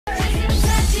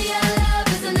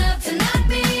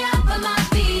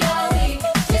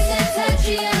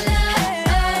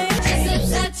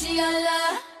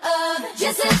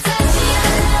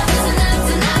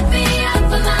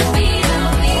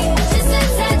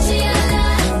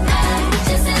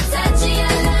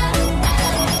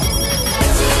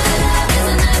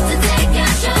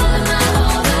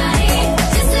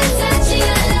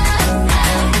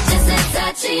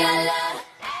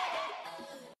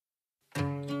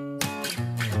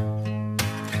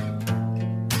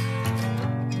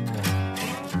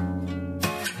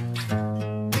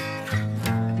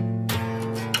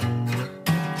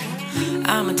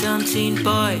dumb teen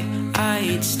boy, I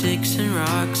eat sticks and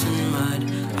rocks and mud.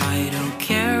 I don't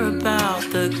care about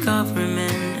the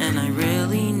government, and I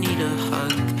really need a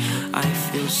hug. I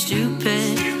feel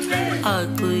stupid,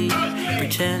 ugly,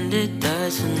 pretend it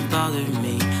doesn't bother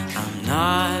me. I'm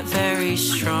not very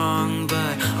strong,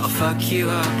 but I'll fuck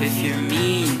you up if you're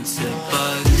mean to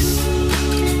bugs.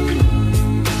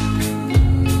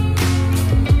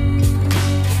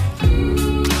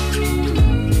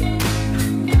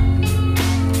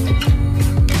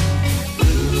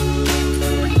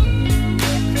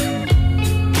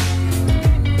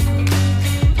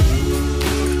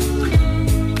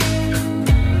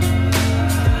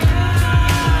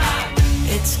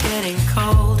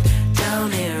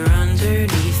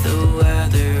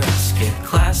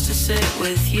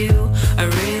 With you, I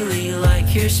really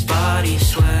like your spotty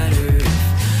sweater.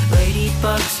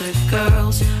 Ladybugs are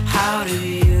girls, how do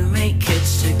you make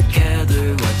kids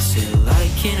together? What's it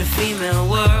like in a female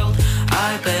world?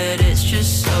 I bet it's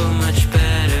just so much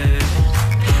better.